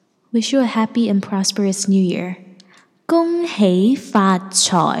Wish you a happy and prosperous new year. 恭喜發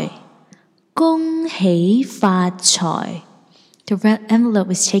財，恭喜發財。The red envelope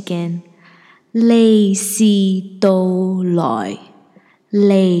was taken. 利是到來，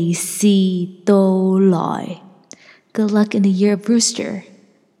利是到來。Good luck in the year of Rooster.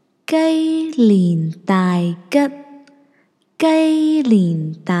 雞年大吉，雞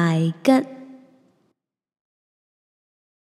年大吉。